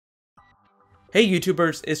Hey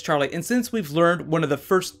YouTubers, it's Charlie, and since we've learned one of the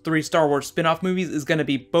first 3 Star Wars spin-off movies is going to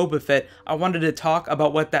be Boba Fett, I wanted to talk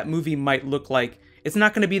about what that movie might look like. It's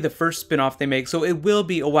not going to be the first spin-off they make, so it will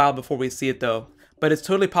be a while before we see it though. But it's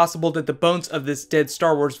totally possible that the bones of this dead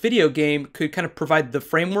Star Wars video game could kind of provide the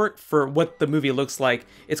framework for what the movie looks like.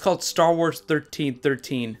 It's called Star Wars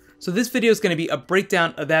 1313. So this video is going to be a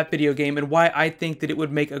breakdown of that video game and why I think that it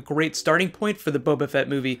would make a great starting point for the Boba Fett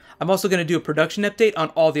movie. I'm also going to do a production update on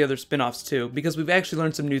all the other spin-offs too, because we've actually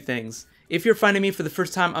learned some new things. If you're finding me for the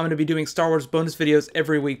first time, I'm going to be doing Star Wars bonus videos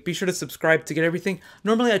every week. Be sure to subscribe to get everything.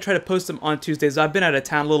 Normally I try to post them on Tuesdays. I've been out of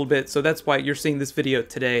town a little bit, so that's why you're seeing this video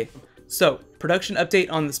today. So, production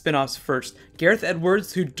update on the spin-offs first. Gareth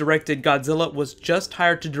Edwards, who directed Godzilla, was just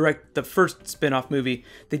hired to direct the first spin-off movie.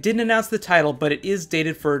 They didn't announce the title, but it is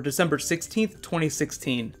dated for December 16th,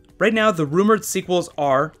 2016. Right now, the rumored sequels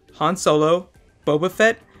are Han Solo, Boba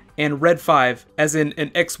Fett, and Red 5, as in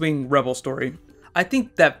an X-Wing Rebel story. I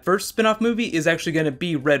think that first spin-off movie is actually going to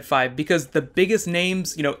be Red 5 because the biggest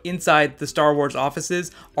names, inside the Star Wars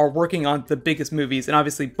offices are working on the biggest movies, and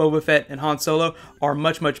obviously Boba Fett and Han Solo are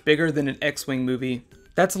much bigger than an X-Wing movie.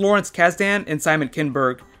 That's Lawrence Kasdan and Simon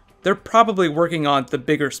Kinberg. They're probably working on the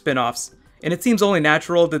bigger spin-offs, and it seems only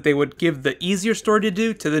natural that they would give the easier story to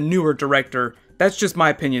do to the newer director. That's just my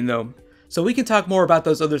opinion though. So we can talk more about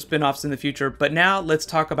those other spin-offs in the future, but now let's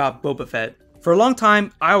talk about Boba Fett. For a long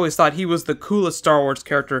time, I always thought he was the coolest Star Wars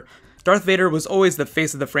character. Darth Vader was always the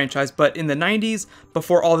face of the franchise, but in the 90s,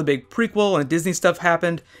 before all the big prequel and Disney stuff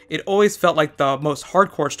happened, it always felt like the most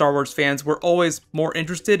hardcore Star Wars fans were always more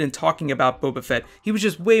interested in talking about Boba Fett. He was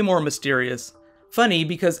just way more mysterious. Funny,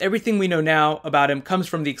 because everything we know now about him comes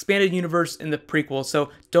from the expanded universe in the prequel,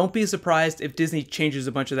 so don't be surprised if Disney changes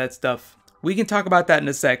a bunch of that stuff. We can talk about that in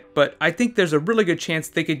a sec, but I think there's a really good chance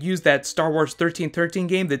they could use that Star Wars 1313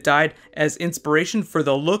 game that died as inspiration for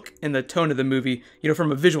the look and the tone of the movie,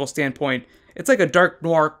 from a visual standpoint. It's like a dark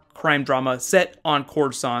noir crime drama set on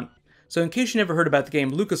Coruscant. So in case you never heard about the game,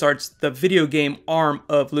 LucasArts, the video game arm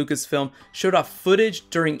of Lucasfilm, showed off footage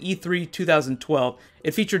during E3 2012.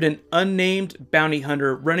 It featured an unnamed bounty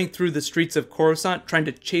hunter running through the streets of Coruscant trying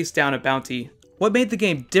to chase down a bounty. What made the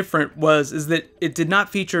game different is that it did not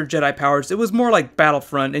feature Jedi powers. It was more like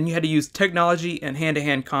Battlefront, and you had to use technology and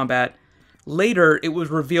hand-to-hand combat. Later, it was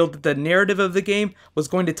revealed that the narrative of the game was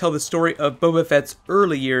going to tell the story of Boba Fett's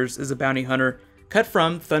early years as a bounty hunter. Cut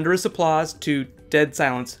from thunderous applause to dead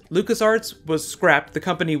silence. LucasArts was scrapped, the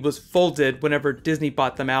company was folded whenever Disney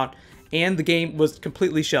bought them out, and the game was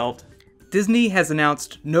completely shelved. Disney has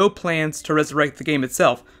announced no plans to resurrect the game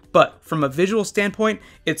itself, but from a visual standpoint,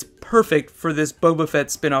 it's perfect for this Boba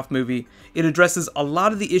Fett spin-off movie. It addresses a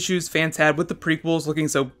lot of the issues fans had with the prequels looking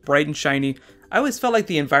so bright and shiny. I always felt like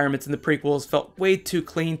the environments in the prequels felt way too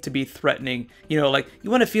clean to be threatening. Like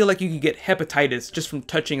you want to feel like you could get hepatitis just from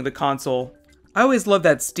touching the console. I always loved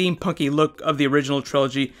that steampunky look of the original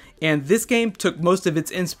trilogy, and this game took most of its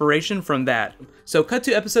inspiration from that. So cut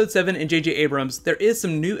to episode 7 in J.J. Abrams, there is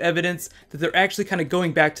some new evidence that they're actually kind of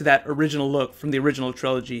going back to that original look from the original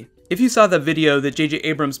trilogy. If you saw the video that J.J.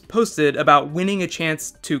 Abrams posted about winning a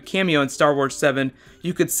chance to cameo in Star Wars 7,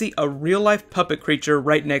 you could see a real-life puppet creature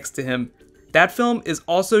right next to him. That film is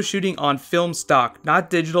also shooting on film stock, not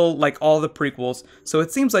digital like all the prequels, so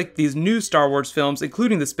it seems like these new Star Wars films,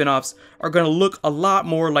 including the spin-offs, are going to look a lot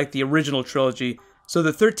more like the original trilogy. So the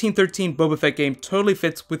 1313 Boba Fett game totally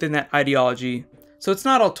fits within that ideology. So it's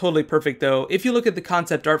not all totally perfect though. If you look at the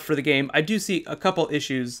concept art for the game, I do see a couple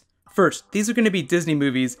issues. First, these are going to be Disney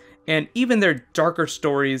movies, and even their darker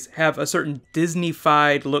stories have a certain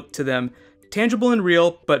Disney-fied look to them. Tangible and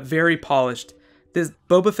real, but very polished. This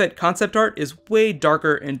Boba Fett concept art is way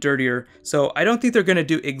darker and dirtier, so I don't think they're going to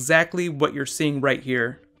do exactly what you're seeing right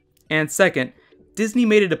here. And second, Disney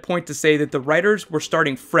made it a point to say that the writers were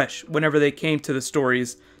starting fresh whenever they came to the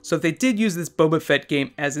stories, so if they did use this Boba Fett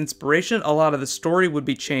game as inspiration, a lot of the story would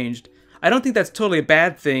be changed. I don't think that's totally a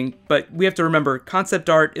bad thing, but we have to remember concept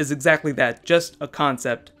art is exactly that, just a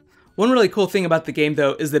concept. One really cool thing about the game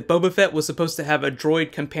though is that Boba Fett was supposed to have a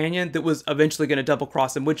droid companion that was eventually going to double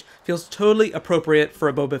cross him, which feels totally appropriate for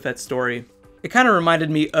a Boba Fett story. It kind of reminded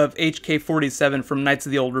me of HK-47 from Knights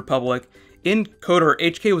of the Old Republic. In KOTOR,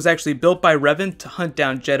 HK was actually built by Revan to hunt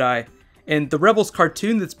down Jedi, and the Rebels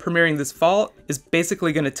cartoon that's premiering this fall is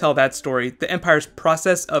basically going to tell that story, the Empire's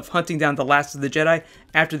process of hunting down the last of the Jedi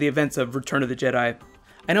after the events of Return of the Jedi.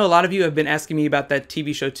 I know a lot of you have been asking me about that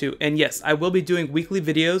TV show too, and yes, I will be doing weekly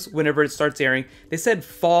videos whenever it starts airing. They said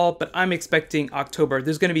fall, but I'm expecting October.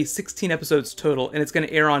 There's going to be 16 episodes total, and it's going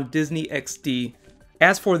to air on Disney XD.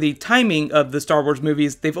 As for the timing of the Star Wars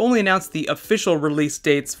movies, they've only announced the official release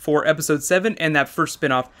dates for Episode 7 and that first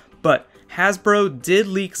spin-off, but Hasbro did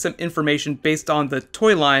leak some information based on the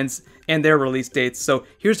toy lines and their release dates, so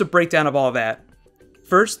here's a breakdown of all that.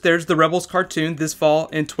 First, there's the Rebels cartoon this fall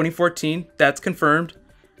in 2014, that's confirmed.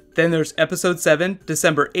 Then there's Episode 7,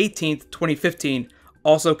 December 18th, 2015,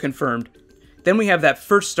 also confirmed. Then we have that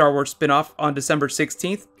first Star Wars spin-off on December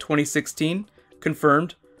 16th, 2016,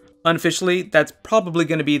 confirmed. Unofficially, that's probably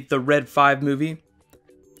going to be the Red 5 movie.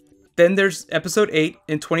 Then there's Episode 8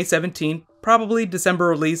 in 2017, probably December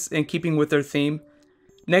release in keeping with their theme.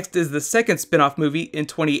 Next is the second spin-off movie in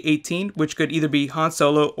 2018, which could either be Han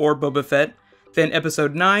Solo or Boba Fett. Then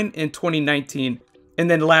Episode 9 in 2019. And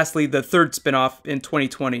then lastly, the third spin-off in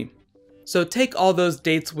 2020. So take all those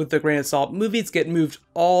dates with a grain of salt. Movies get moved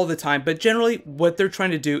all the time, but generally what they're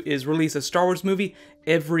trying to do is release a Star Wars movie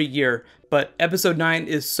every year. But Episode 9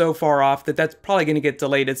 is so far off that that's probably going to get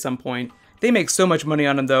delayed at some point. They make so much money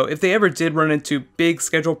on them though. If they ever did run into big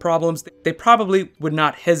schedule problems, they probably would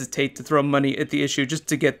not hesitate to throw money at the issue just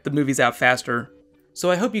to get the movies out faster. So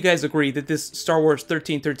I hope you guys agree that this Star Wars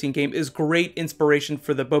 1313 game is great inspiration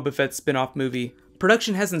for the Boba Fett spin-off movie.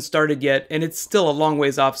 Production hasn't started yet, and it's still a long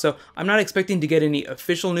ways off, so I'm not expecting to get any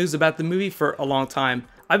official news about the movie for a long time.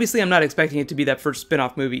 Obviously, I'm not expecting it to be that first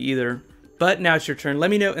spin-off movie either. But now it's your turn. Let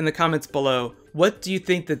me know in the comments below, what do you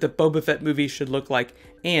think that the Boba Fett movie should look like?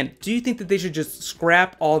 And do you think that they should just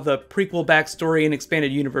scrap all the prequel backstory and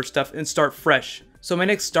expanded universe stuff and start fresh? So my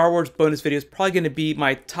next Star Wars bonus video is probably going to be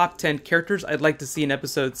my top 10 characters I'd like to see in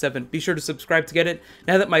Episode 7. Be sure to subscribe to get it.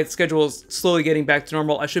 Now that my schedule is slowly getting back to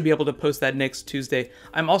normal, I should be able to post that next Tuesday.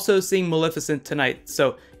 I'm also seeing Maleficent tonight,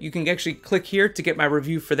 so you can actually click here to get my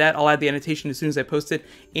review for that. I'll add the annotation as soon as I post it.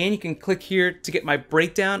 And you can click here to get my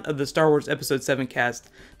breakdown of the Star Wars Episode 7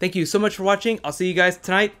 cast. Thank you so much for watching. I'll see you guys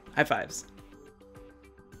tonight. High fives.